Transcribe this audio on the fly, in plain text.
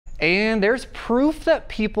And there's proof that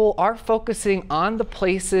people are focusing on the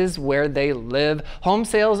places where they live. Home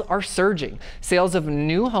sales are surging. Sales of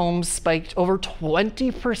new homes spiked over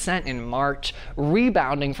 20% in March,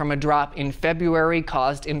 rebounding from a drop in February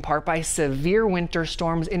caused in part by severe winter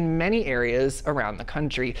storms in many areas around the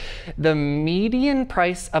country. The median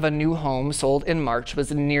price of a new home sold in March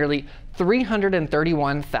was nearly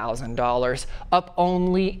 $331,000, up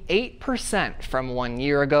only 8% from 1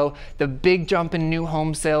 year ago. The big jump in new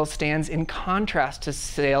home sales stands in contrast to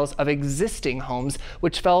sales of existing homes,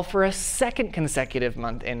 which fell for a second consecutive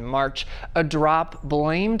month in March, a drop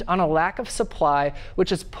blamed on a lack of supply, which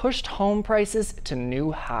has pushed home prices to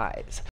new highs.